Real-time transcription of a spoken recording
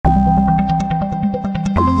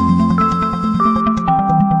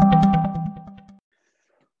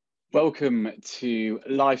Welcome to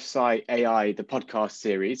LifeSci AI, the podcast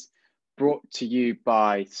series, brought to you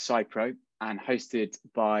by Cypro and hosted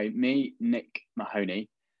by me, Nick Mahoney.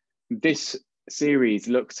 This series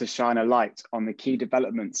looks to shine a light on the key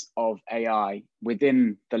developments of AI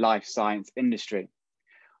within the life science industry.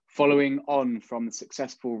 Following on from the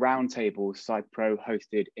successful roundtable Cypro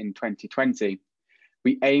hosted in 2020,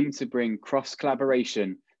 we aim to bring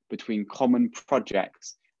cross-collaboration between common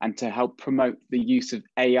projects and to help promote the use of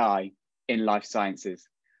AI in life sciences.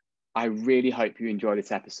 I really hope you enjoy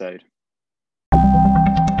this episode.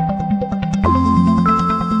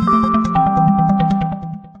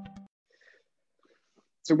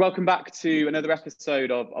 So welcome back to another episode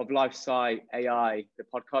of LifeSci AI, the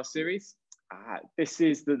podcast series. This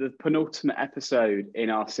is the penultimate episode in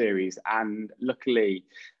our series, and luckily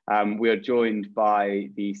we are joined by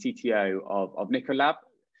the CTO of Nicolab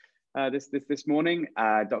this morning,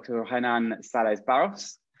 Dr. Renan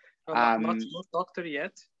Sales-Barros. Not doctor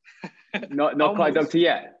yet. not quite doctor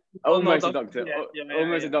yet. Almost a doctor.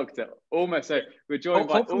 Almost a doctor. Almost. So we're joined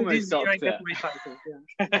by almost doctor.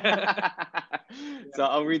 So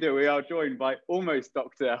I'll read it. We are joined by almost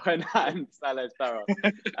Dr. Renan Sales-Barros,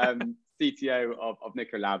 CTO of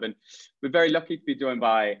Nicolab, and we're very lucky to be joined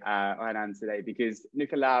by Renan today because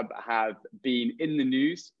Nicolab have been in the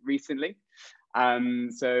news recently.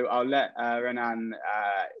 So I'll let Renan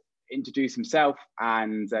introduce himself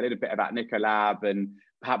and a little bit about Nicolab and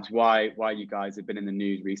perhaps why you guys have been in the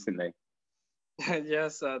news recently.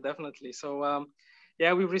 Yes, definitely. So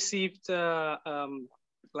we received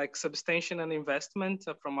substantial investment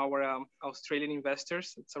from our Australian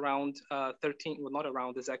investors. It's around 13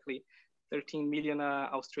 million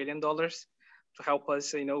Australian dollars to help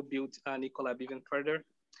us, build Nicolab even further.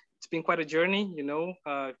 It's been quite a journey,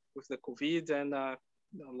 with the COVID and a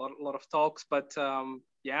lot of talks. But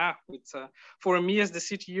it's for me as the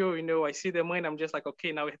CTO, I see the money. I'm just like,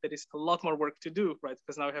 okay, now there is a lot more work to do, right?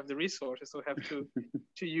 Because now we have the resources, so we have to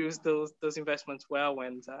use those investments well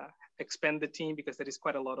and expand the team because there is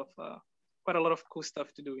quite a lot of cool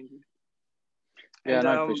stuff to do indeed. Yeah,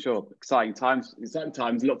 no, for sure. Exciting times,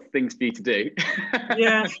 lots of things for you to do.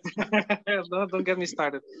 Yeah, don't get me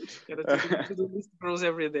started. The list grows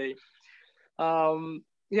every day.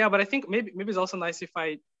 But I think maybe it's also nice if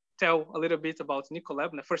I tell a little bit about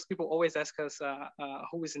Nicolab. And first, people always ask us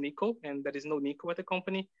who is Nico, and there is no Nico at the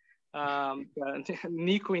company.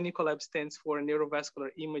 Nico in Nicolab stands for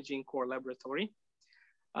Neurovascular Imaging Core Laboratory.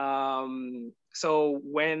 So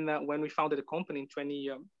when we founded the company in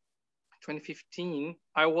 2015,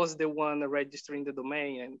 I was the one registering the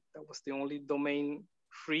domain, and that was the only domain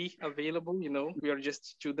free available. We are just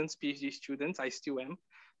students, PhD students. I still am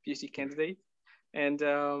PhD candidate, and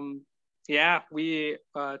we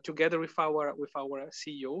together with our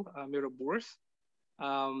CEO Miro Boers,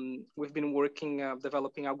 we've been working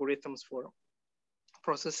developing algorithms for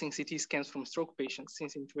processing CT scans from stroke patients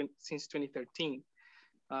since 2013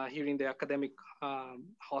 here in the academic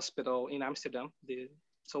hospital in Amsterdam, the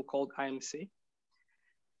so-called IMC.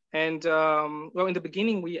 And in the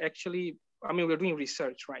beginning, we were doing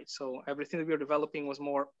research, right? So everything that we were developing was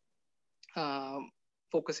more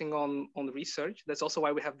focusing on research. That's also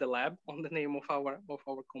why we have the lab on the name of our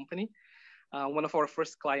company. One of our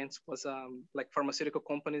first clients was pharmaceutical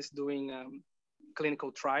companies doing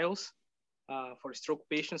clinical trials for stroke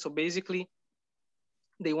patients. So basically,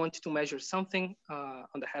 they wanted to measure something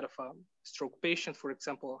on the head of a stroke patient, for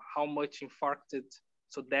example, how much infarcted,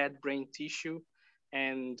 so dead brain tissue,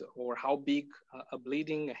 or how big a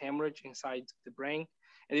bleeding, a hemorrhage inside the brain.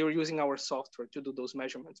 And they were using our software to do those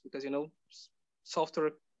measurements because,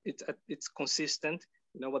 software, it's consistent.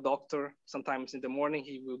 A doctor, sometimes in the morning,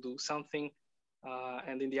 he will do something.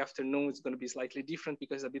 And in the afternoon, it's going to be slightly different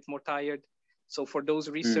because he's a bit more tired. So for those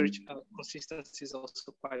research, consistency is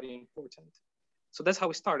also quite important. So that's how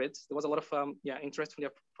we started. There was a lot of interest from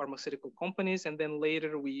the pharmaceutical companies. And then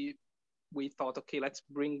later we thought, okay, let's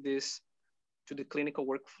bring this to the clinical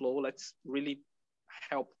workflow. Let's really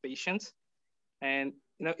help patients. And,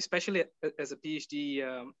 especially as a PhD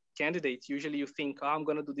candidate, usually you think, I'm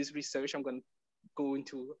going to do this research. I'm going to go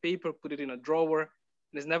into a paper, put it in a drawer,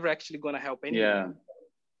 and it's never actually going to help anyone. Yeah.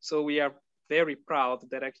 So we are very proud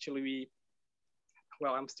that actually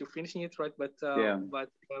I'm still finishing it, right? But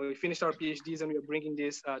we finished our PhDs and we are bringing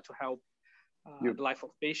this to help the life of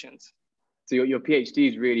patients. So your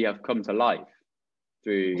PhDs really have come to life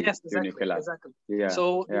through Nicolab. Exactly. Yeah.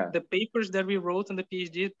 So the papers that we wrote on the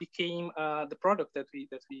PhD became the product that we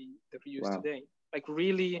use today. Like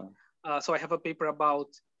really, so I have a paper about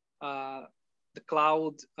a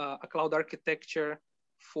cloud architecture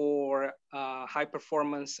for high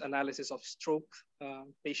performance analysis of stroke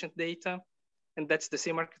patient data. And that's the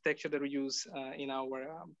same architecture that we use in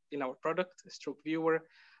our product, Stroke Viewer.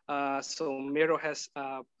 So Mero has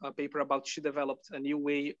a paper about, she developed a new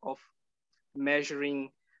way of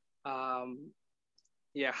measuring how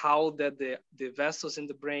the vessels in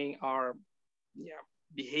the brain are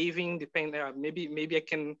behaving. Maybe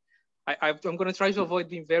I'm going to try to avoid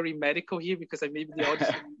being very medical here, because maybe the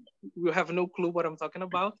audience will have no clue what I'm talking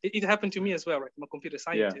about. It happened to me as well, right? I'm a computer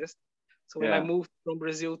scientist. So when I moved from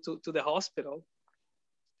Brazil to the hospital,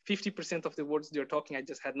 50% of the words they're talking, I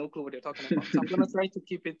just had no clue what they're talking about. So I'm going to try to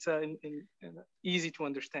keep it easy to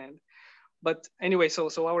understand. But anyway, so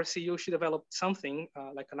our CEO, she developed something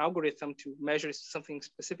like an algorithm to measure something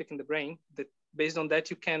specific in the brain, that based on that,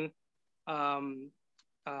 you can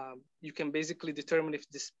basically determine if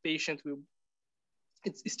this patient will,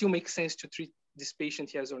 it still makes sense to treat this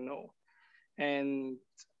patient, yes or no. And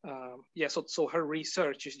so her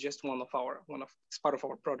research is just it's part of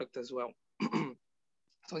our product as well.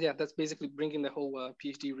 So that's basically bringing the whole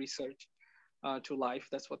PhD research to life.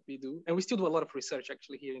 That's what we do. And we still do a lot of research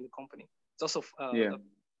actually here in the company. It's also a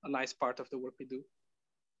nice part of the work we do.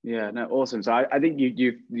 Yeah, no, awesome. So I think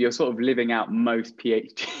you're sort of living out most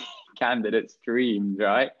PhD candidates' dreams,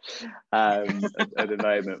 right? At the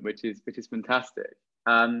moment, which is fantastic.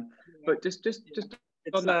 But just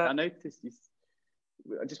on that, I noticed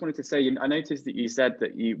I just wanted to say, I noticed that you said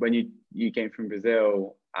that when you came from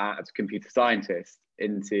Brazil as a computer scientist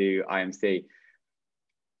into IMC,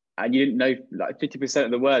 and you didn't know like 50%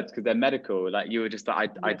 of the words because they're medical. Like you were just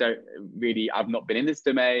like, I've not been in this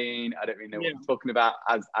domain. I don't really know what I'm talking about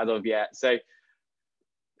as of yet. So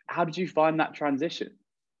how did you find that transition?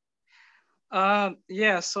 So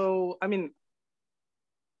I mean,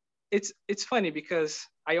 it's funny because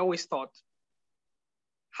I always thought,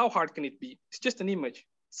 how hard can it be? It's just an image.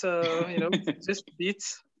 So, just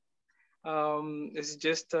bits. It's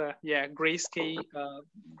just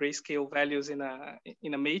grayscale values in a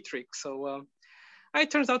matrix. So it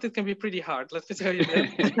turns out it can be pretty hard. Let me tell you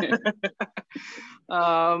that.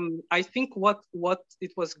 I think what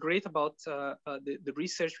it was great about the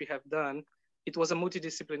research we have done, it was a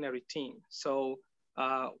multidisciplinary team. So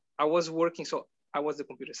I was the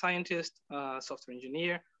computer scientist, software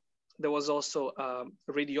engineer. There was also a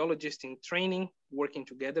radiologist in training working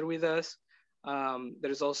together with us. There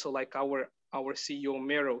is also like our CEO,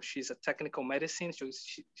 Mero. She's a technical medicine. So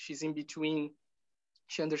she's in between.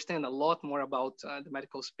 She understands a lot more about the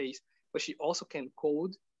medical space, but she also can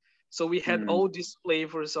code. So we had all these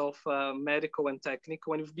flavors of medical and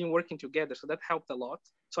technical, and we've been working together. So that helped a lot.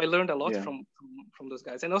 So I learned a lot from those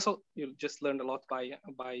guys. And also you just learned a lot by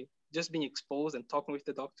just being exposed and talking with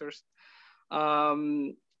the doctors.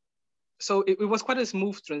 So it was quite a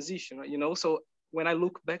smooth transition, right? So when I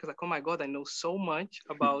look back, I was like, oh my God, I know so much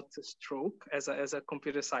about stroke as a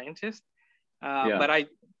computer scientist. But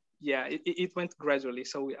it went gradually,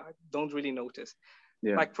 so I don't really notice.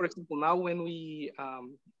 Like for example, now when we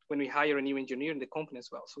hire a new engineer in the company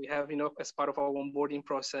as well, so we have, as part of our onboarding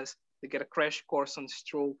process, they get a crash course on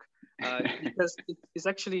stroke, because it's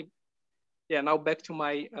actually, now back to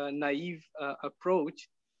my naive approach,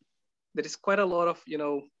 there is quite a lot of,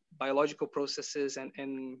 biological processes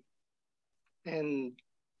and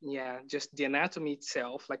just the anatomy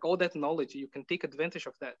itself, like all that knowledge, you can take advantage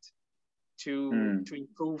of that to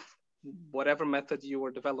improve whatever method you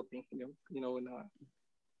are developing, in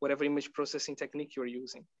whatever image processing technique you're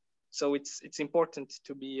using. So it's important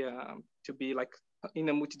to be like in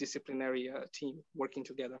a multidisciplinary team working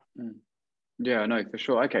together. Yeah, no, for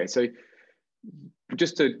sure. Okay, so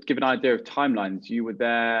just to give an idea of timelines, you were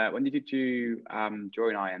there. When did you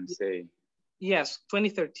join IMC? Yes,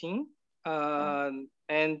 2013.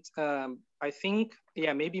 And I think,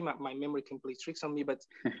 maybe my memory can play tricks on me, but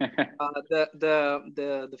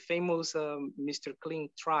the famous Mr. Clean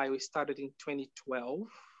trial started in 2012.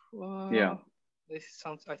 This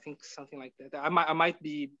sounds, I think, something like that. I might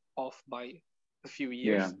be off by a few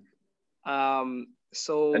years.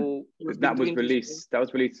 So that was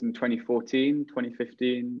released in 2014,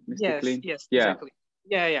 2015, Mr. Clean? Yes, exactly.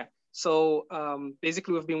 Yeah. So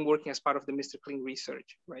basically, we've been working as part of the Mr. Clean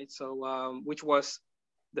research, right? So which was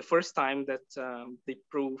the first time that they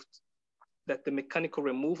proved that the mechanical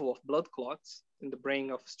removal of blood clots in the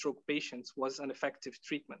brain of stroke patients was an effective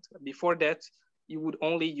treatment. Before that, you would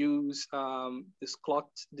only use this clot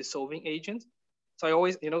dissolving agent. So I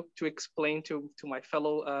always, to explain to my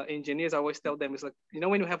fellow engineers, I always tell them, it's like,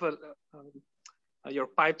 when you have your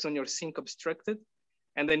pipes on your sink obstructed,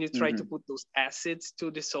 and then you try to put those acids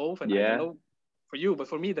to dissolve, and I don't know for you, but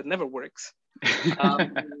for me, that never works.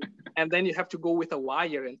 and then you have to go with a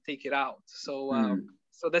wire and take it out. So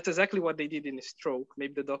so that's exactly what they did in a stroke.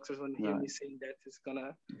 Maybe the doctors won't hear me saying that. It's gonna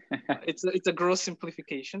it's a gross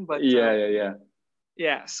simplification, but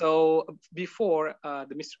yeah. So before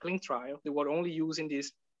the Mr. Clean trial, they were only using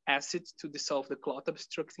this acid to dissolve the clot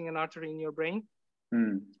obstructing an artery in your brain.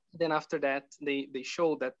 Then after that, they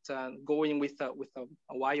showed that going with a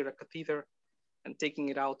wire, a catheter, and taking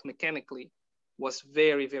it out mechanically was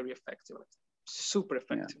very, very effective, like super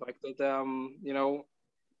effective. Like that, you know,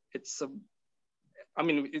 it's I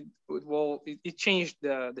mean, it changed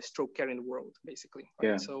the stroke care in the world, basically.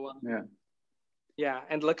 Right? So yeah,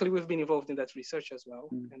 and luckily we've been involved in that research as well.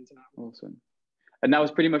 And awesome. And that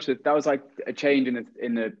was pretty much that was like a change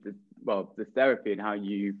in the therapy and how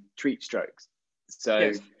you treat strokes.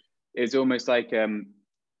 So it's almost like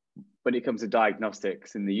when it comes to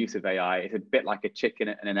diagnostics and the use of AI, it's a bit like a chicken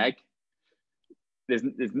and an egg. There's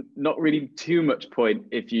not really too much point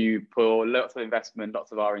if you put lots of investment,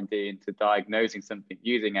 lots of R&D into diagnosing something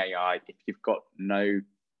using AI if you've got no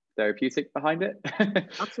therapeutic behind it.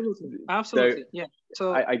 Absolutely. So,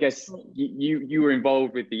 so I guess you were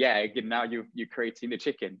involved with the egg, and now you're creating the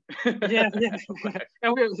chicken. And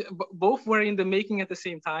both were in the making at the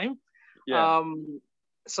same time.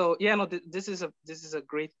 So this is a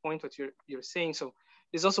great point what you're saying. So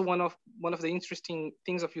it's also one of the interesting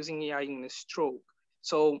things of using AI in a stroke.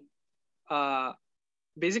 So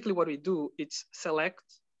basically what we do, it's select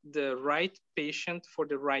the right patient for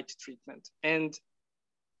the right treatment. And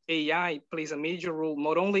AI plays a major role,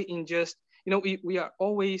 not only in just, you know, we are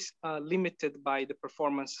always limited by the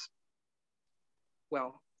performance.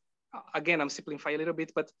 Well, again, I'm simplifying a little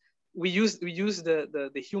bit, but we use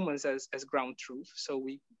the humans as ground truth. So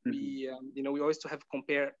we always have to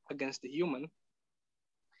compare against the human.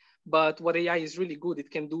 But what AI is really good,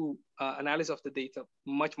 it can do analysis of the data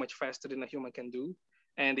much faster than a human can do,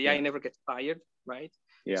 and AI never gets tired, right?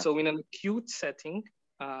 So in an acute setting,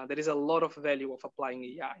 there is a lot of value of applying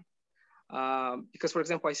AI. Because, for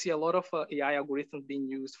example, I see a lot of AI algorithms being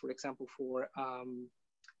used, for example, for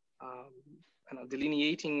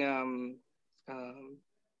delineating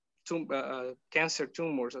cancer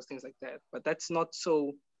tumors or things like that. But that's not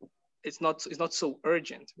so. It's not so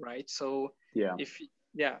urgent, right? So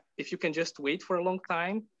if you can just wait for a long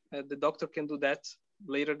time, the doctor can do that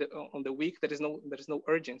later on the week. There is no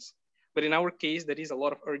urgency. But in our case, there is a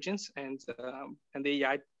lot of urgency, and the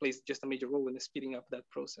AI plays just a major role in speeding up that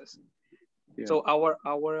process. So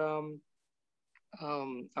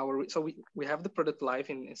we have the product live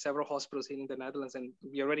in several hospitals here in the Netherlands, and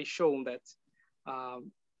we already shown that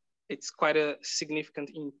it's quite a significant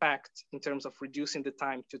impact in terms of reducing the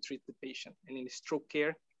time to treat the patient. And in stroke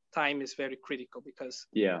care, time is very critical because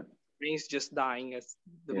the brain is just dying as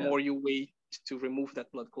the more you wait to remove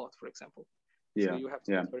that blood clot, for example. So you have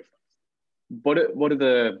to do it very fast. What are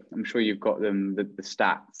the, I'm sure you've got them, the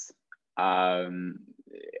stats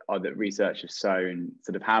or that research has shown,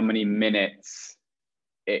 sort of how many minutes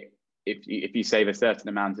if you save a certain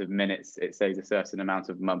amount of minutes, it saves a certain amount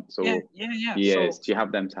of months or years. Do you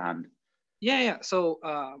have them to hand?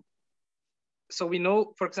 So we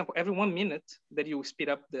know, for example, every 1 minute that you speed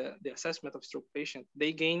up the assessment of stroke patient,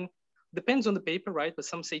 they gain, depends on the paper, right? But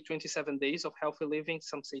some say 27 days of healthy living,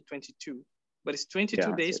 some say 22. But it's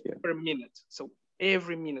 22 days per minute. So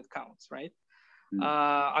every minute counts, right?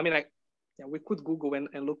 I mean, we could Google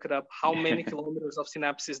and look it up, how many kilometers of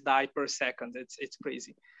synapses die per second. It's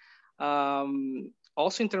crazy.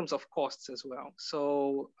 Also in terms of costs as well.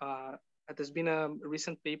 So there's been a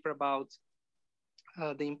recent paper about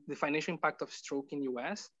the financial impact of stroke in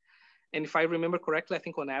US. And if I remember correctly, I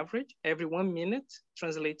think on average, every 1 minute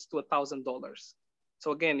translates to $1,000.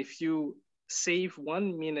 So again, if you save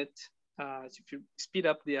 1 minute, if you speed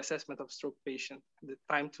up the assessment of stroke patient, the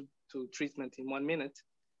time to treatment in 1 minute,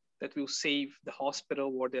 that will save the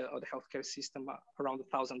hospital or the healthcare system around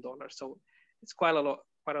 $1,000. So it's quite a lot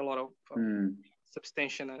of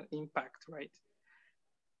substantial impact, right?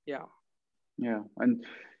 Yeah. And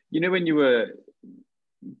you know, when you were,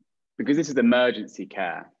 because this is emergency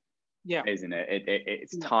care, isn't it?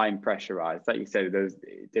 It's time pressurized. Like you said, there's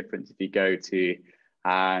a difference if you go to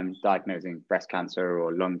diagnosing breast cancer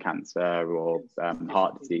or lung cancer or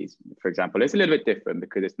heart disease, for example. It's a little bit different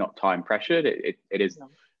because it's not time pressured. It is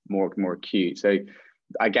more acute. So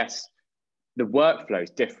I guess the workflow is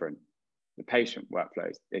different. The patient workflow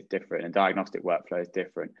is different, and diagnostic workflow is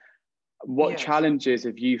different. What challenges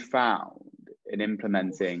have you found in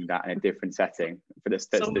implementing that in a different setting for this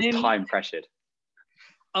time pressured?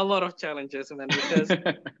 A lot of challenges, man, because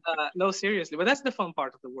no, seriously, but that's the fun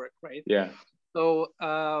part of the work, right? Yeah. So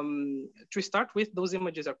to start with, those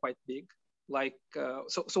images are quite big. like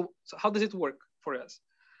so how does it work for us?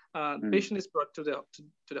 The patient is brought to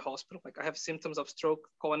the hospital. Like, I have symptoms of stroke,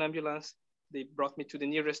 call an ambulance. They brought me to the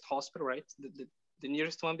nearest hospital, right? The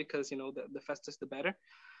nearest one, because, you know, the fastest the better.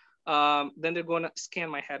 Then they're going to scan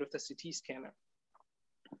my head with a CT scanner.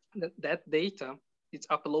 That data, it's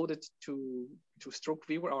uploaded to Stroke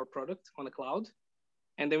Viewer, our product, on the cloud,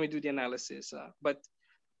 and then we do the analysis. But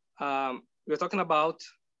we're talking about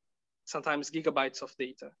sometimes gigabytes of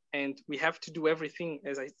data, and we have to do everything,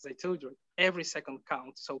 as I told you, every second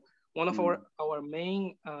counts. So one of our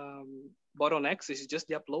main bottlenecks is just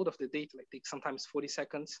the upload of the data. Like, takes sometimes 40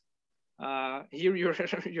 seconds. Here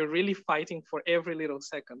you're really fighting for every little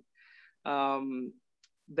second.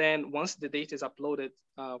 Then once the data is uploaded,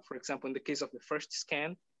 for example, in the case of the first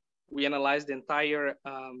scan, we analyze the entire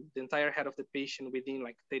head of the patient within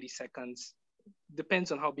like 30 seconds.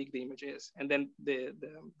 Depends on how big the image is, and then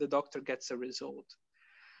the doctor gets a result.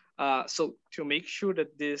 So to make sure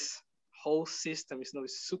that this whole system is, you know,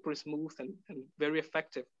 super smooth and very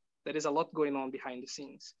effective, there is a lot going on behind the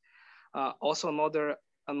scenes. Also,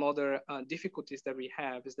 another difficulties that we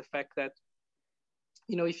have is the fact that,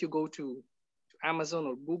 you know, if you go to Amazon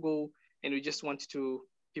or Google and you just want to,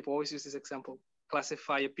 people always use this example,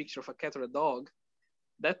 classify a picture of a cat or a dog,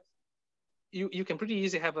 that you can pretty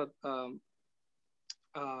easily have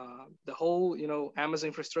the whole, you know, Amazon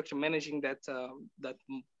infrastructure managing that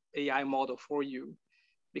AI model for you,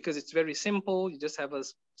 because it's very simple. You just have a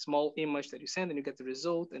small image that you send and you get the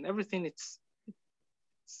result, and everything it's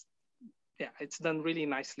done really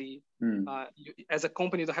nicely. You, as a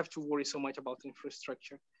company, you don't have to worry so much about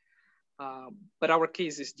infrastructure. But our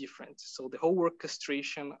case is different. So the whole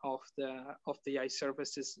orchestration of the AI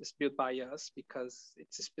services is built by us because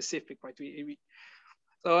it's specific, right?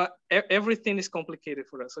 So everything is complicated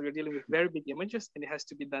for us. So you're dealing with very big images, and it has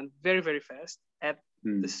to be done very, very fast at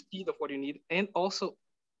the speed of what you need. And also,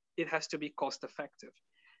 it has to be cost effective,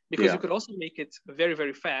 because you could also make it very,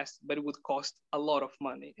 very fast, but it would cost a lot of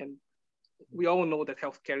money. And we all know that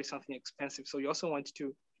healthcare is something expensive. So you also want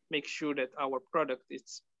to make sure that our product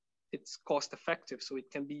it's cost effective, so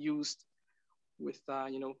it can be used with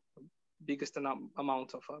you know, biggest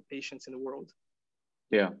amount of patients in the world.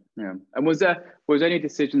 Yeah. And was there any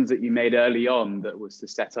decisions that you made early on that was to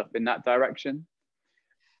set up in that direction?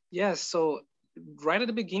 Yes. So right at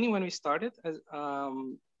the beginning when we started,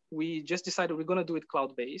 we just decided we're going to do it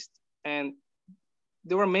cloud-based, and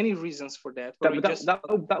there were many reasons for that.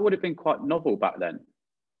 That would have been quite novel back then.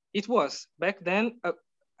 It was back then.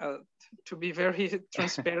 To be very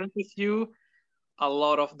transparent with you, a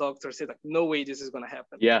lot of doctors said, like, no way this is going to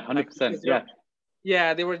happen. Yeah, 100%.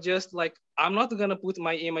 Yeah, they were just like, I'm not going to put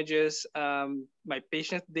my images, my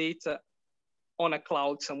patient data on a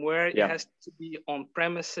cloud somewhere. It has to be on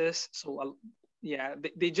premises. So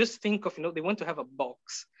they just think of, you know, they want to have a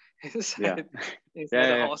box inside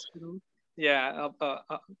the hospital. Yeah,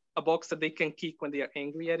 a box that they can kick when they are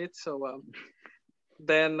angry at it. So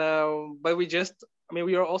but we just, I mean,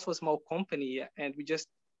 we are also a small company, and we just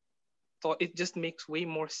thought it just makes way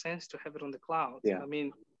more sense to have it on the cloud. I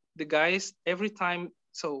mean, the guys, every time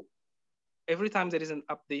there is an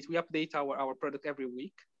update, we update our product every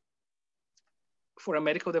week. For a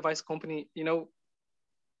medical device company, you know,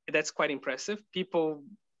 that's quite impressive. People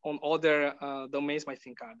on other domains might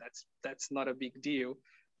think, that's not a big deal.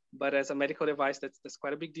 But as a medical device, that's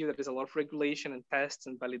quite a big deal. There is a lot of regulation and tests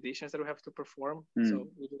and validations that we have to perform. So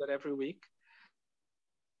we do that every week.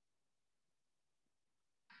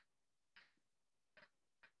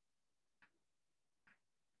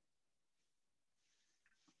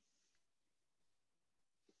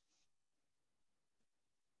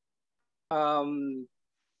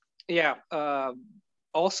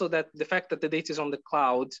 Also, that the fact that the data is on the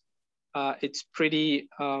cloud, it's pretty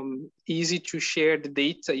easy to share the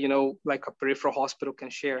data, you know, like a peripheral hospital can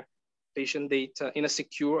share patient data in a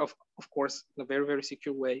secure, of course, in a very, very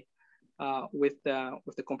secure way with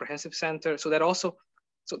the comprehensive center. So that also,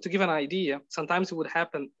 so to give an idea, sometimes it would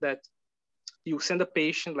happen that you send a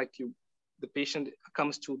patient, the patient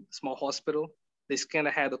comes to a small hospital, they scan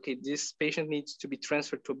ahead, okay, this patient needs to be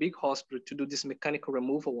transferred to a big hospital to do this mechanical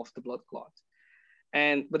removal of the blood clot.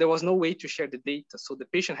 But there was no way to share the data. So the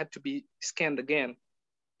patient had to be scanned again.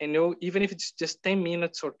 And, you know, even if it's just 10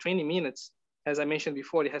 minutes or 20 minutes, as I mentioned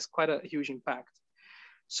before, it has quite a huge impact.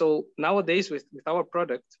 So nowadays with our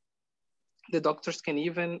product, the doctors can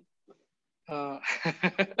even...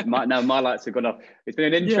 my lights have gone off. It's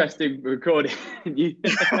been an interesting recording. Give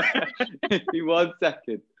me 1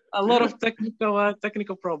 second. A lot of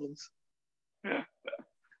technical problems.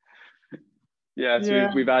 Yeah, so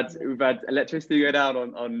Yeah. we've had electricity go down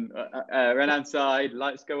on Renan's side,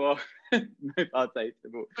 lights go off, mobile data.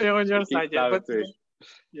 Yeah, on your We'll keep side, yeah, plowing but through.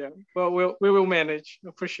 yeah, well, we will manage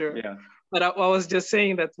for sure. Yeah. But I was just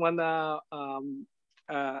saying that when the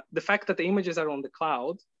fact that the images are on the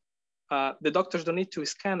cloud, the doctors don't need to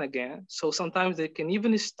scan again. So sometimes they can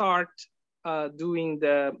even start doing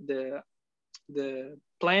the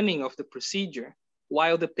planning of the procedure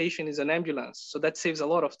while the patient is in ambulance. So that saves a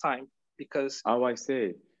lot of time because. Oh, I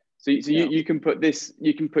see. So you can put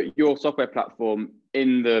your software platform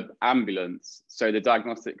in the ambulance, so the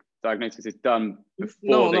diagnosis is done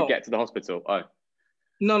before they get to the hospital. Oh.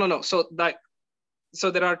 No. So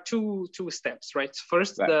there are two steps, right?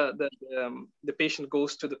 First, right. The patient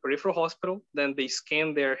goes to the peripheral hospital, then they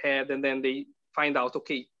scan their head, and then they find out,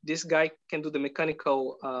 okay, this guy can do the mechanical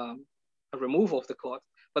removal of the clot,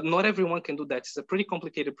 but not everyone can do that. It's a pretty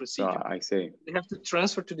complicated procedure. I see. They have to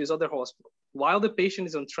transfer to this other hospital. While the patient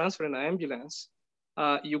is on transfer in an ambulance,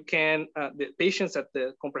 the patients at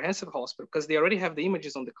the comprehensive hospital, because they already have the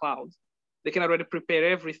images on the cloud, they can already prepare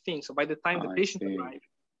everything. So by the time the patient arrives,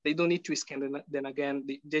 they don't need to scan. Then again,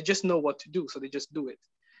 they just know what to do, so they just do it.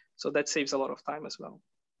 So that saves a lot of time as well.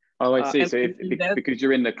 Oh, I see. So because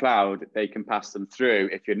you're in the cloud, they can pass them through.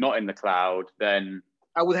 If you're not in the cloud, then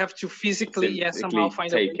I would have to physically somehow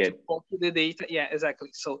find a way to copy the data. Yeah, exactly.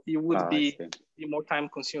 So it would be more time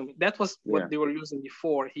consuming. That was what they were using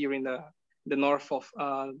before here in the north of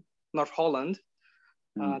North Holland.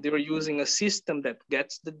 They were using a system that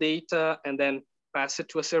gets the data and then pass it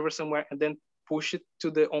to a server somewhere and then push it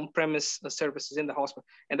to the on-premise services in the hospital.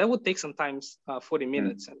 And that would take sometimes 40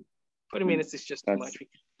 minutes. And 40 minutes is just too much.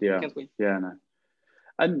 We can't wait. Yeah, no.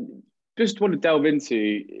 And just want to delve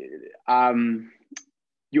into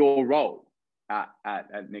your role at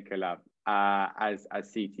Nicolab as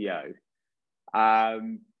CTO.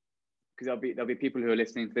 Because there'll be people who are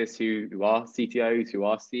listening to this who are CTOs, who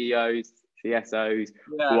are CEOs, CSOs,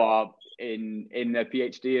 who are in their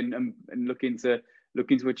PhD and looking to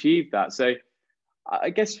achieve that. So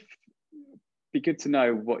I guess it'd be good to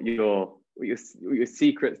know what your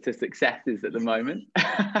secrets to success is at the moment.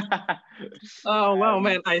 Oh wow,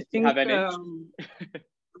 man! I think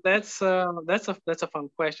that's a fun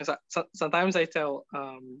question. So, sometimes I tell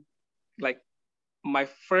like my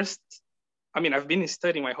first. I mean, I've been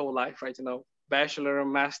studying my whole life, right? You know, bachelor,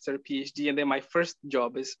 master, PhD, and then my first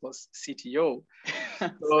job was CTO.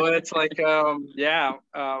 So it's like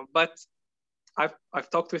but I've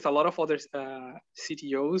talked with a lot of other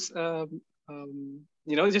CTOs,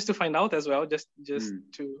 you know, just to find out as well, just to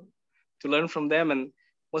learn from them. And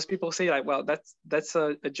most people say like, well, that's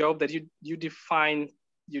a job that you define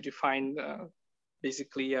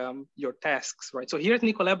basically your tasks, right? So here at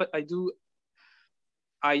Nicolab,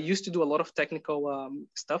 I used to do a lot of technical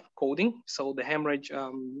stuff, coding. So the hemorrhage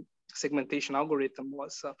segmentation algorithm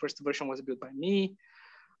was first version was built by me.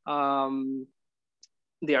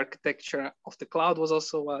 The architecture of the cloud was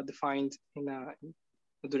also defined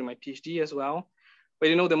during my PhD as well. But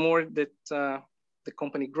you know, the more that the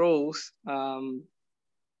company grows, I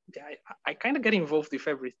kind of get involved with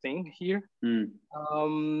everything here.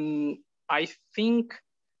 I think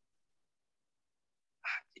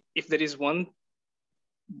if there is one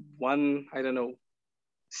I don't know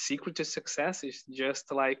secret to success is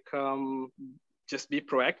just like just be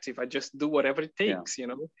proactive. I just do whatever it takes, you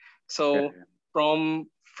know. So from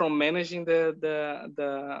managing the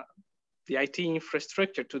IT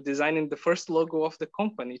infrastructure to designing the first logo of the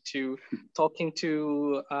company to talking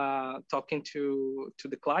to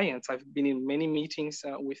the clients. I've been in many meetings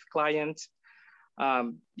with clients.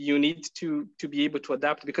 You need to be able to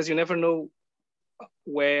adapt because you never know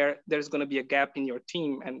where there's going to be a gap in your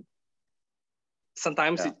team, and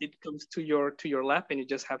sometimes it comes to your lap and you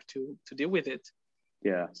just have to deal with it.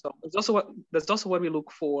 Yeah. So that's also what we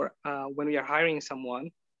look for when we are hiring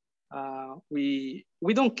someone. We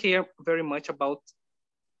don't care very much about,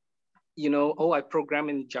 you know, oh, I program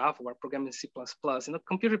in Java or I program in C++. You know,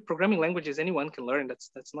 computer programming languages anyone can learn.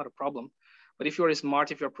 That's not a problem. But if you're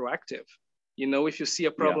smart, if you're proactive, you know, if you see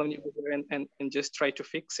a problem, you go there and just try to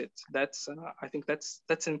fix it. That's I think that's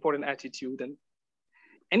an important attitude.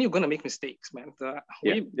 And you're gonna make mistakes, man.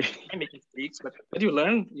 We make mistakes, but you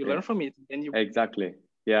learn learn from it. And you exactly.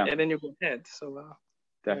 Yeah. And then you go ahead. So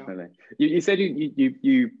definitely. You said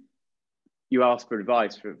you asked for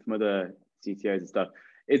advice from other CTOs and stuff.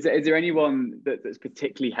 Is there anyone that's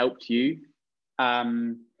particularly helped you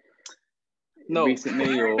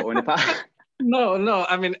recently or in the past? No.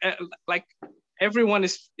 I mean, like everyone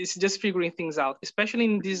is just figuring things out, especially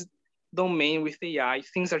in this domain with AI.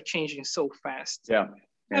 Things are changing so fast. Yeah.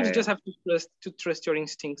 You just have to trust your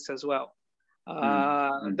instincts as well.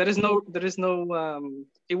 There is no.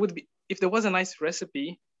 It would be, if there was a nice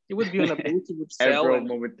recipe, it would be on a booth. It would sell.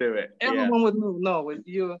 Everyone would do it. Everyone would know. No,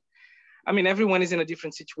 you. I mean, everyone is in a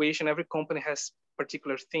different situation. Every company has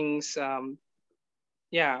particular things.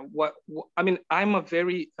 Yeah. I mean, I'm a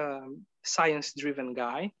very science-driven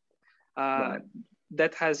guy. Right.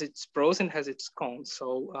 That has its pros and has its cons.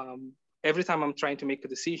 So every time I'm trying to make a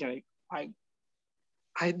decision,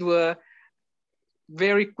 I do a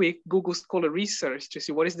very quick Google Scholar research to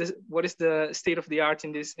see what is the state of the art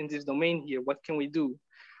in this domain here. What can we do?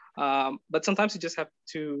 But sometimes you just have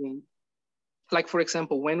to, like for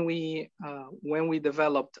example, when we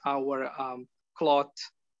developed our clot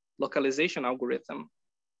localization algorithm,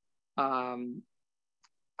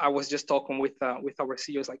 I was just talking with our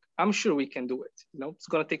CEOs, like, I'm sure we can do it. You know, it's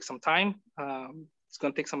going to take some time. It's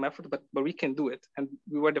going to take some effort, but we can do it. And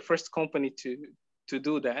we were the first company to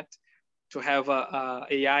do that, to have a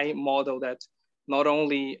AI model that not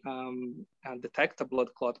only detect a blood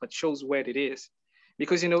clot, but shows where it is.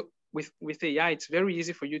 Because, you know, with AI, it's very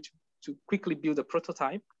easy for you to quickly build a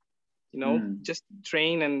prototype, you know, just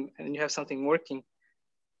train and you have something working.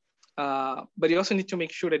 But you also need to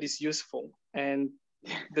make sure that it's useful. And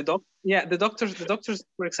the doctors,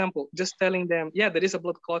 for example, just telling them, yeah, there is a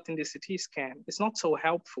blood clot in the CT scan, it's not so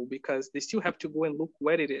helpful, because they still have to go and look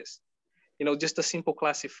where it is, you know, just a simple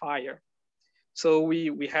classifier. So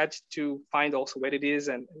we had to find also where it is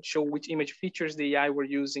and show which image features the AI were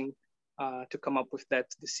using to come up with that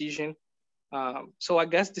decision. So I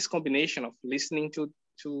guess this combination of listening to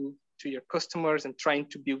your customers and trying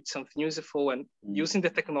to build something useful and using the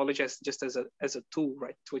technology just as a tool,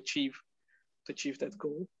 right, to achieve that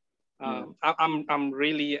goal. I'm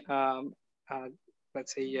really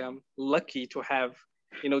let's say lucky to have,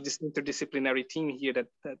 you know, this interdisciplinary team here that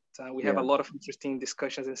we have a lot of interesting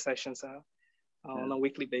discussions and sessions on a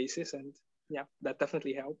weekly basis, and yeah, that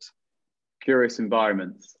definitely helps. Curious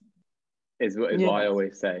environments is what I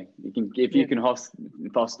always say. If you can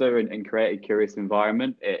foster and create a curious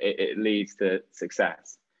environment, it leads to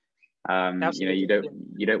success. You know, you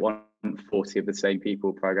don't want 40 of the same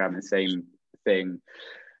people programming the same thing,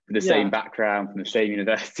 with the same background from the same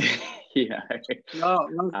university. You know,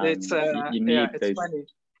 no, it's you need those funny.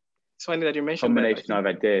 It's funny that you mentioned combination of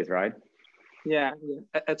ideas, right? Yeah.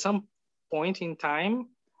 At some point in time,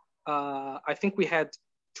 I think we had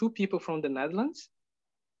 2 people from the Netherlands,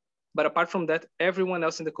 but apart from that, everyone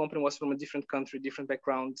else in the company was from a different country, different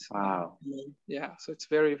background. Wow. Yeah, so it's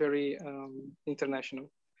very, very international.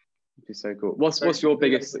 It's so cool. What's your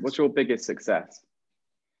biggest success?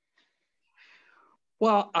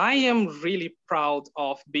 Well, I am really proud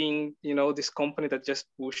of being, you know, this company that just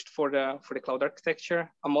pushed for the cloud architecture.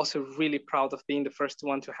 I'm also really proud of being the first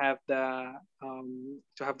one to have the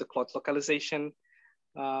cloud localization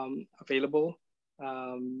available.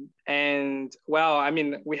 And well, I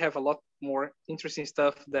mean, we have a lot more interesting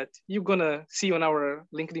stuff that you're gonna see on our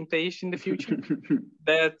LinkedIn page in the future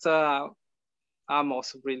that I'm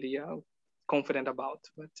also really confident about.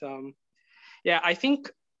 But yeah, I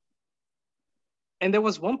think. And there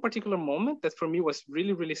was one particular moment that for me was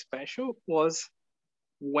really, really special, was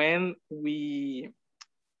when we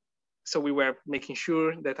were making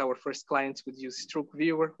sure that our first clients would use Stroke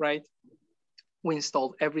Viewer, right? We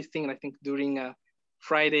installed everything, and I think during a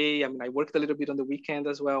Friday, I mean, I worked a little bit on the weekend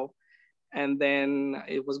as well. And then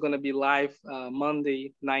it was gonna be live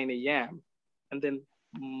Monday, 9 a.m. And then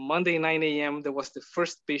Monday, 9 a.m., there was the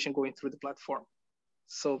first patient going through the platform.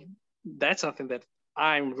 So that's something that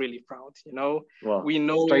I'm really proud, you know. Well, we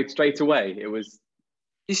know straight away. It was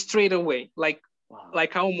straight away, like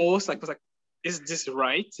almost like, was like, is this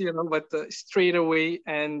right, you know? But straight away,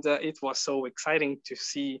 and it was so exciting to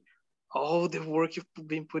see all the work you've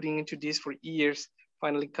been putting into this for years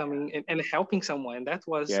finally coming and helping someone. And that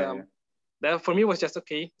was that for me was just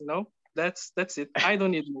okay, you know. That's it. I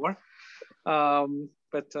don't need more.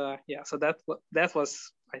 But yeah, so that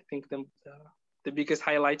was, I think, the biggest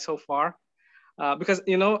highlight so far. Because,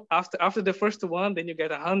 you know, after the first one, then you get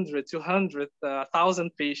 100, 200,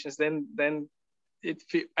 1,000 patients. Then it's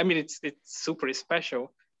super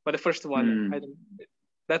special. But the first one,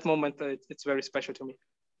 that moment, it's very special to me.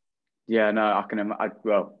 Yeah, no, I can.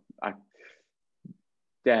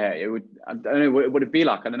 It would. I don't know what would it be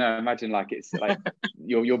like. I don't know. Imagine like it's like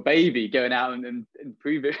your baby going out and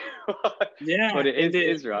proving what it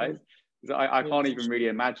is, right? I can't even really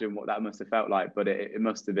imagine what that must have felt like, but it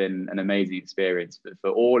must have been an amazing experience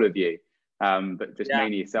for all of you, but just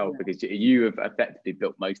mainly yourself, because you have effectively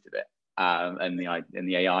built most of it, and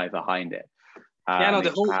the AI behind it.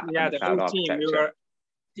 The whole team.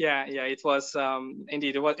 It was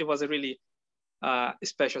indeed. It was a really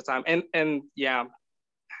special time. And yeah,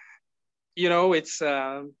 you know, it's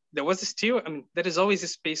there was still, I mean, there is always a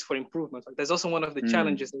space for improvement. Like, there's also one of the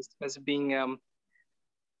challenges as being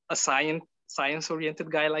a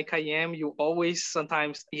science-oriented guy like I am. You always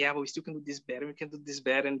sometimes, yeah, but we still can do this better. We can do this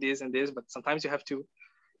better and this and this. But sometimes you have to,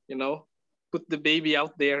 you know, put the baby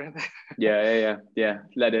out there. yeah.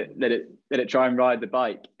 Let it try and ride the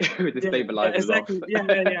bike with the stabilizers exactly. off.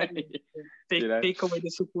 Yeah. Take You know? take away the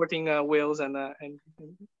supporting wheels and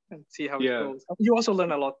see how it goes. You also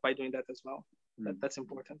learn a lot by doing that as well. That's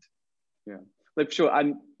important. Yeah, like for sure.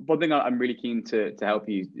 And one thing I'm really keen to help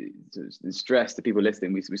you to stress to people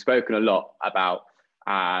listening, we've spoken a lot about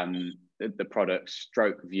the product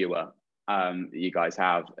Stroke Viewer that you guys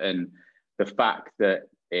have, and the fact that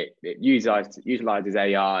it utilizes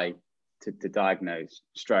AI to diagnose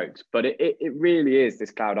strokes, but it really is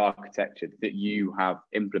this cloud architecture that you have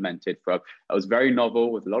implemented. It was very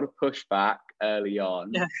novel, with a lot of pushback early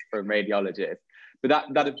on from radiologists, but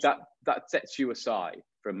that sets you aside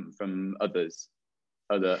from other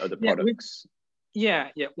products.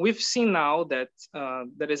 We've seen now that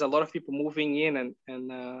there is a lot of people moving in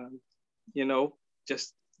and you know,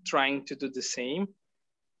 just trying to do the same.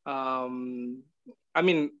 I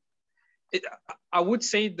mean, I would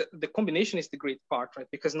say that the combination is the great part, right?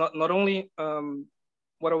 Because not only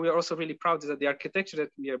what we are also really proud is that the architecture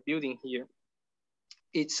that we are building here,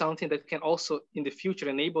 it's something that can also in the future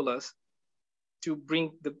enable us to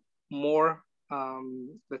bring the more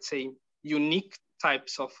let's say unique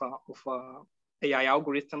types of AI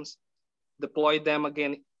algorithms, deploy them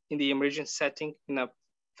again in the emergency setting in a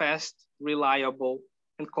fast, reliable,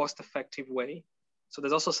 and cost-effective way. So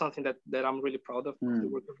there's also something that I'm really proud of the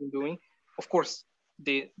work we've been doing. Of course,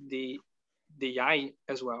 the AI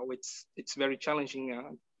as well. It's very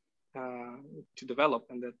challenging to develop,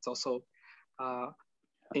 and that's also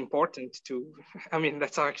important to. I mean,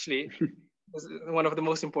 that's actually one of the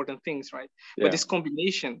most important things, right? Yeah. But this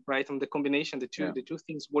combination, right, and the combination, the two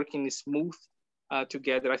things working smooth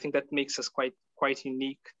together, I think that makes us quite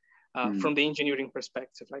unique from the engineering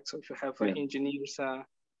perspective. Like, so if you have engineers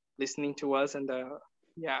listening to us and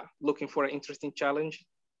looking for an interesting challenge,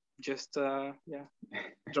 just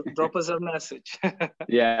drop us a message.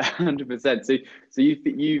 100%. So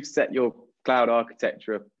you've set your cloud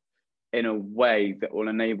architecture up in a way that will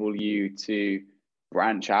enable you to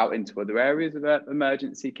branch out into other areas of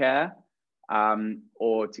emergency care,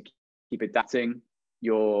 or to keep adapting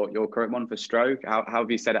your current one for stroke? How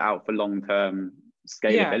have you set it out for long-term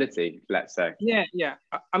scalability, let's say?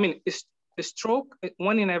 I mean, a stroke,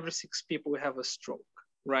 1 in every 6 people will have a stroke,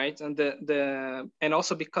 right? And and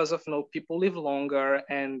also because of people live longer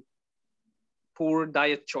and poor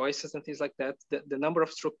diet choices and things like that, the number of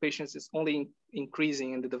stroke patients is only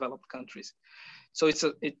increasing in the developed countries. So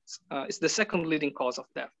it's the second leading cause of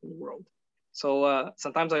death in the world. So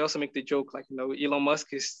sometimes I also make the joke, like, Elon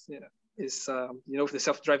Musk is with the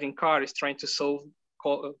self-driving car is trying to solve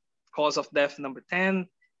cause of death number 10,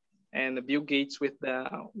 and Bill Gates with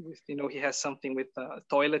he has something with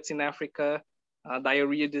toilets in Africa.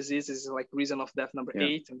 Diarrhea disease is like reason of death number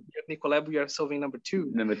 8, and at Nicolab we are solving number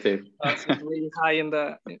 2. Number 2. So it's really high in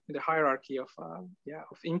the hierarchy of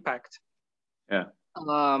impact. Yeah.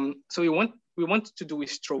 So we want to do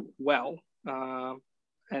stroke well,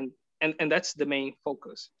 and that's the main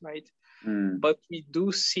focus, right? But we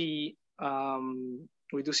do see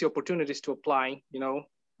opportunities to apply,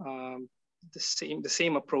 the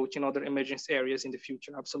same approach in other emergency areas in the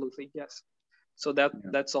future. Absolutely, yes. So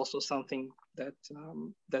that's also something that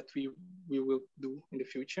that we will do in the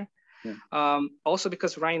future. Also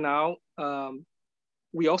because right now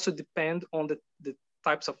we also depend on the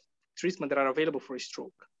types of treatment that are available for a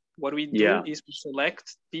stroke. What we do is we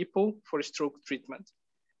select people for a stroke treatment,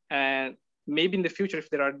 and maybe in the future, if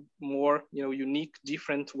there are more unique,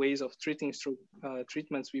 different ways of treating stroke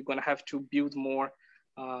treatments, we're going to have to build more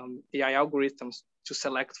AI algorithms to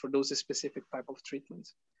select for those specific type of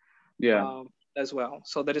treatments. As well.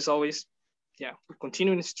 So that is always, we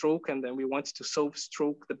continue in stroke, and then we want to solve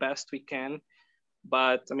stroke the best we can.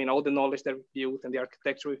 But I mean, all the knowledge that we built and the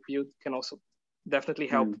architecture we built can also definitely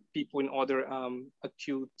help people in other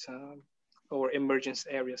acute or emergency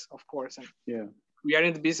areas, of course. And we are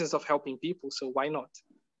in the business of helping people, so why not,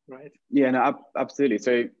 right? Yeah, no, absolutely.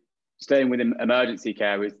 So staying within emergency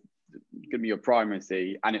care is going to be your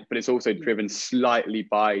primacy, but it's also driven slightly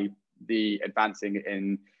by the advancing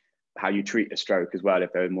in how you treat a stroke as well.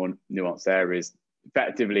 If there are more nuanced areas,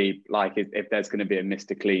 effectively, like if there's going to be a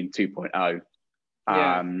Mr. Clean 2.0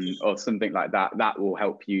 or something like that, that will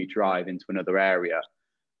help you drive into another area.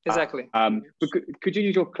 Exactly. But could you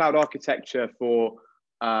use your cloud architecture for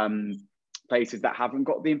places that haven't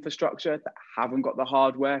got the infrastructure, that haven't got the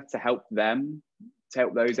hardware to help them, to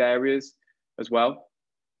help those areas as well?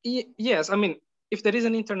 Yes, I mean, if there is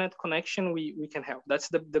an internet connection, we can help. That's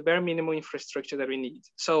the bare minimum infrastructure that we need.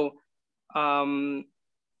 So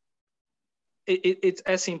it's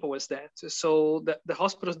as simple as that. So the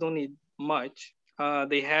hospitals don't need much.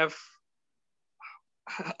 They have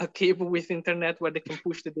a cable with internet where they can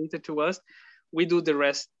push the data to us. We do the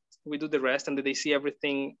rest. And they see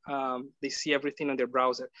everything. They see everything on their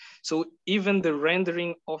browser. So even the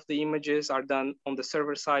rendering of the images are done on the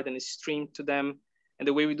server side and is streamed to them. And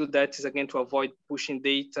the way we do that is, again, to avoid pushing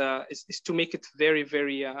data, is to make it very,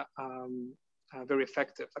 very, very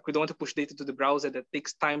effective. Like, we don't want to push data to the browser that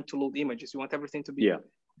takes time to load images. We want everything to be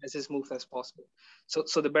as smooth as possible.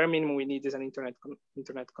 So the bare minimum we need is an internet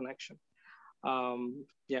connection. And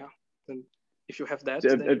if you have that,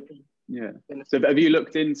 So have you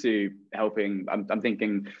looked into helping? I'm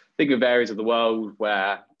thinking of areas of the world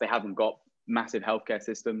where they haven't got massive healthcare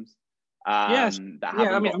systems. Yes. That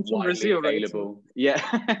haven't got I'm from widely Brazil, available. Right?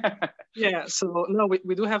 So, so no,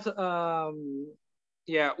 we do have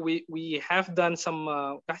we have done some.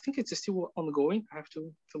 I think it's still ongoing. I have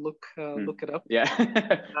to look it up.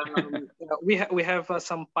 We have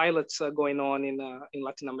some pilots going on in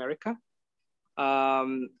Latin America.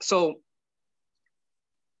 So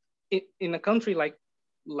in a country like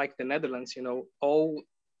the Netherlands, all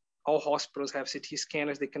hospitals have CT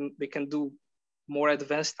scanners. They can do more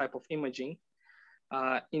advanced type of imaging.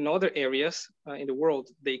 In other areas in the world,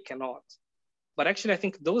 they cannot. But actually, I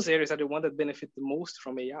think those areas are the ones that benefit the most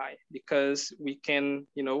from AI, because we can,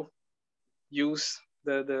 use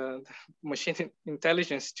the machine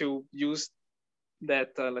intelligence to use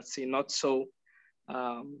that, let's see, not so,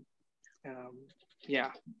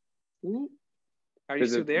 Ooh, are you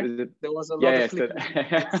still there? There was a lot of flickering.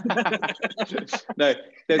 No,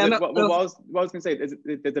 what I was going to say,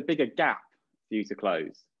 there's a bigger gap for you to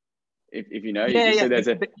close. If you know, so there's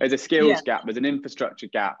a skills gap, there's an infrastructure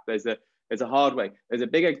gap, there's a hardware, there's a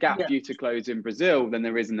bigger gap for you to close in Brazil than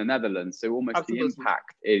there is in the Netherlands. So almost the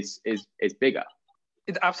impact is bigger.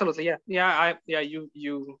 Absolutely,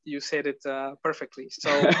 you said it perfectly. So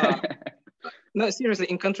no, seriously,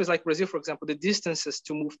 in countries like Brazil, for example, the distances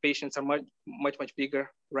to move patients are much bigger,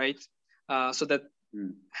 right? So that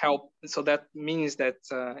help. So that means that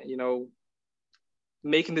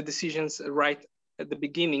making the decisions right at the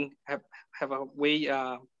beginning have a way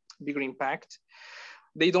bigger impact.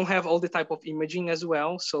 They don't have all the type of imaging as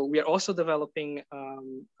well. So we are also developing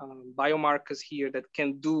biomarkers here that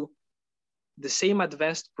can do the same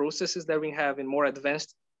advanced processes that we have in more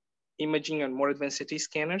advanced imaging and more advanced CT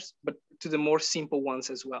scanners, but to the more simple ones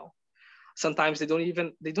as well. Sometimes they don't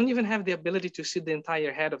even have the ability to see the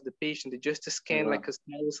entire head of the patient. They just scan like a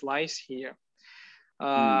small slice here.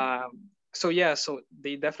 So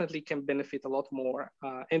they definitely can benefit a lot more.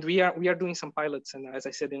 And we are doing some pilots, and as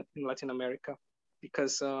I said, in Latin America,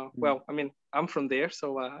 because well, I mean, I'm from there,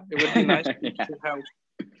 so it would be nice to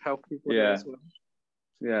help people there as well.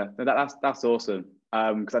 Yeah, that's awesome.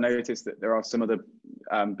 Because I noticed that there are some other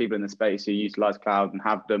people in the space who utilize cloud and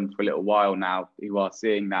have done for a little while now, who are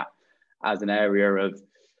seeing that as an area of,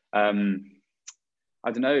 I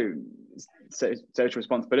don't know, social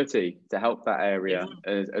responsibility to help that area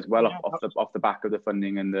as well, off the back of the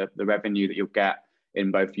funding and the revenue that you'll get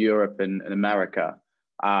in both Europe and America,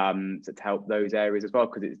 to help those areas as well,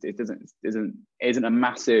 because it isn't a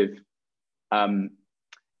massive.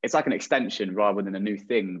 It's like an extension rather than a new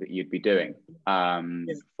thing that you'd be doing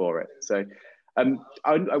for it. So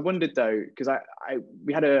I wondered though, because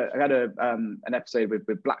we had an episode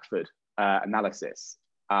with Blackford Analysis.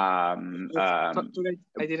 I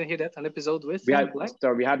didn't hear that. An episode with we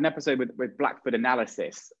had an episode with Blackford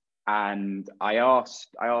Analysis, and I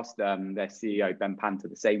asked their CEO Ben Panther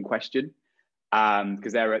the same question,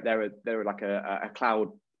 because they're like a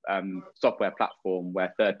cloud software platform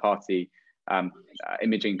where third-party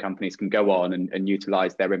imaging companies can go on and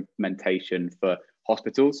utilize their implementation for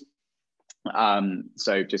hospitals.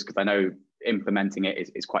 So just because I know implementing it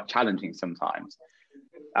is quite challenging sometimes.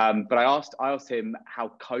 But I asked him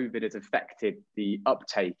how COVID has affected the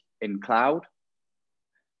uptake in cloud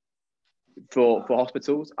for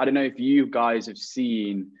hospitals. I don't know if you guys have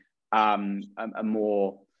seen a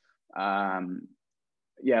more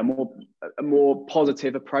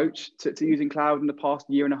positive approach to using cloud in the past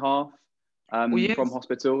year and a half. From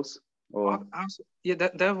hospitals, or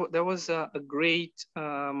that was a great.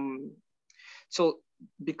 So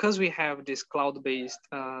because we have this cloud-based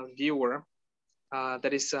viewer,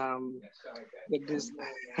 that is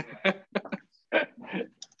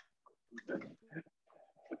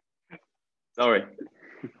Sorry.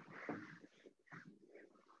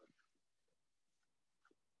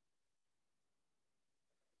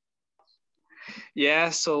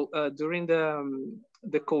 Yeah, so during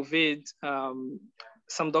the COVID,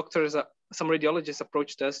 some doctors, some radiologists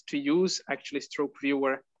approached us to use actually Stroke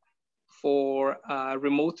Viewer for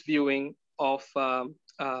remote viewing of lung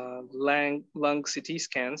CT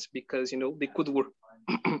scans, because they could work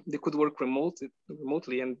they could work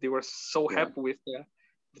remotely, and they were so happy with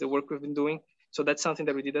the work we've been doing. So that's something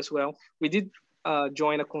that we did as well. We did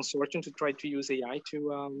join a consortium to try to use AI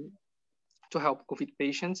to help COVID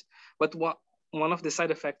patients. But one of the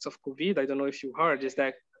side effects of COVID, I don't know if you heard, is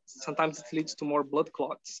that sometimes it leads to more blood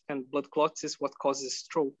clots, and blood clots is what causes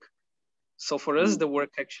stroke. So for us, the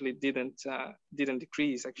work actually didn't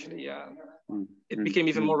decrease. Actually, it became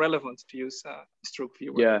even more relevant to use Stroke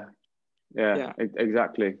Viewer. Yeah,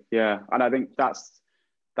 exactly. Yeah, and I think that's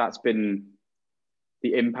been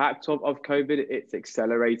the impact of COVID. It's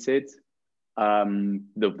accelerated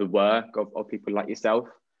the work of people like yourself,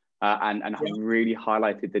 and have really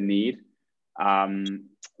highlighted the need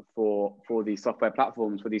for these software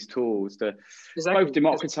platforms, for these tools to both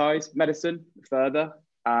democratize medicine further,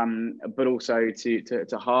 but also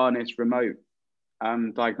to harness remote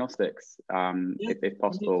diagnostics if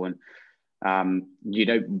possible. And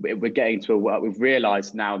we're getting to we've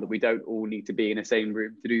realized now that we don't all need to be in the same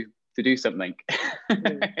room to do something.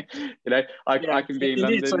 I can be in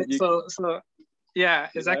London. Yeah,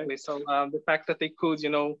 exactly. So the fact that they could,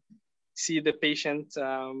 see the patient.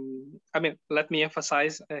 I mean, let me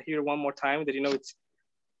emphasize here one more time that it's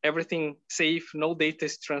everything safe. No data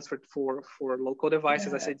is transferred for local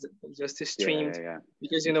devices. I said just streamed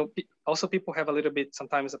because also people have a little bit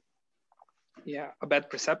sometimes a bad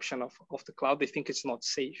perception of the cloud. They think it's not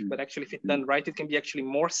safe, but actually if it's done right, it can be actually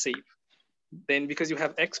more safe. Then because you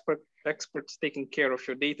have experts taking care of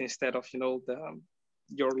your data instead of your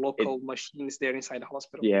local machines there inside the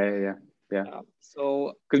hospital.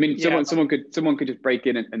 So because I mean someone could just break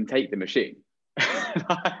in and take the machine.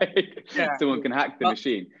 Someone can hack the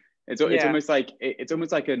machine. It's almost like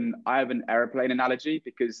I have an airplane analogy,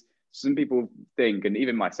 because some people think, and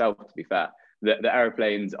even myself to be fair, that the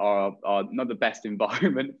airplanes are not the best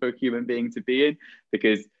environment for a human being to be in,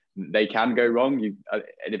 because they can go wrong.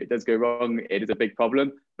 And if it does go wrong, it is a big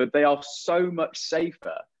problem. But they are so much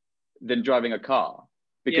safer than driving a car,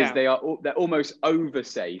 because they're almost over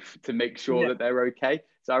safe to make sure that they're okay.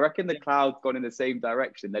 So I reckon the cloud's gone in the same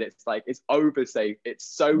direction, that it's like it's over safe, it's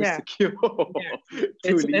so secure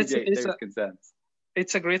to alleviate those concerns.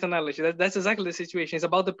 It's a great analogy. That's exactly the situation. It's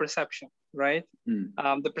about the perception, right?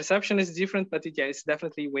 The perception is different, but it's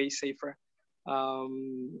definitely way safer.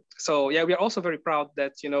 So we are also very proud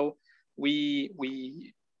that we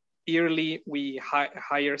yearly we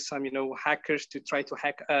hire some hackers to try to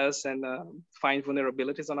hack us and find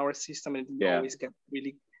vulnerabilities on our system, and we always get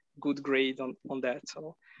really good grade on that.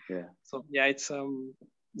 So it's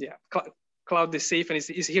cloud is safe and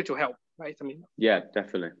is here to help, right? I mean,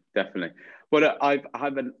 definitely. Well, I've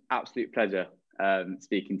had an absolute pleasure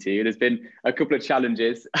speaking to you. There's been a couple of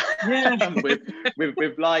challenges with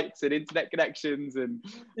lights and internet connections and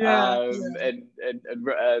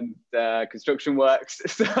construction works.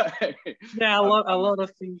 So, a lot of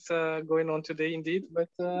things going on today, indeed. But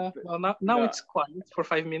now it's quiet for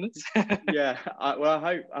 5 minutes.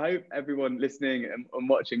 I hope everyone listening and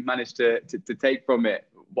watching managed to take from it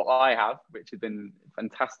what I have, which has been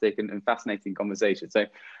fantastic and fascinating conversation. So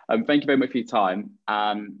thank you very much for your time.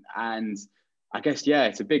 And I guess,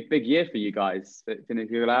 it's a big year for you guys at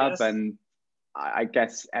Clinical Lab. And I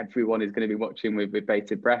guess everyone is going to be watching with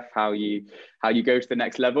bated breath how you go to the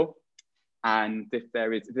next level. And if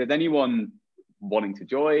there's anyone wanting to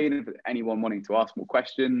join, if there's anyone wanting to ask more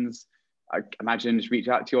questions, I imagine just reach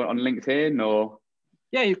out to you on LinkedIn or...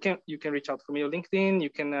 Yeah, you can reach out for me on LinkedIn.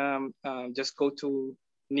 You can just go to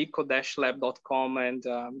nico-lab.com and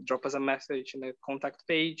drop us a message in the contact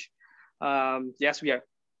page. Yes, we are.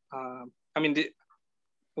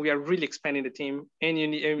 We are really expanding the team, and you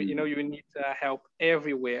need help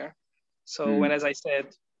everywhere. So, and as I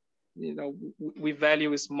said, we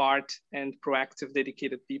value smart and proactive,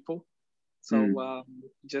 dedicated people. So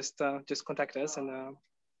just contact us, and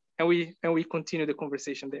we continue the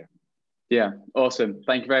conversation there. Yeah, awesome.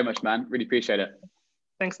 Thank you very much, man. Really appreciate it.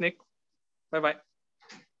 Thanks, Nick. Bye-bye.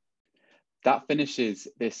 That finishes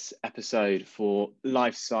this episode for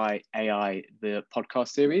LifeSci AI, the podcast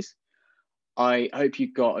series. I hope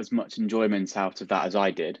you got as much enjoyment out of that as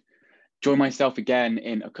I did. Join myself again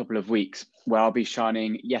in a couple of weeks, where I'll be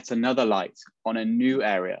shining yet another light on a new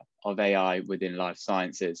area of AI within life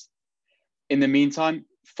sciences. In the meantime,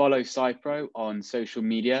 follow Cypro on social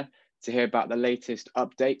media to hear about the latest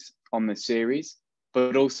updates on the series,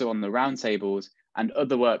 but also on the roundtables and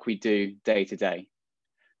other work we do day to day.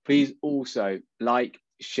 Please also like,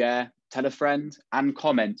 share, tell a friend, and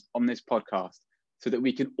comment on this podcast so that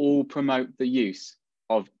we can all promote the use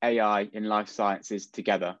of AI in life sciences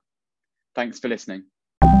together. Thanks for listening.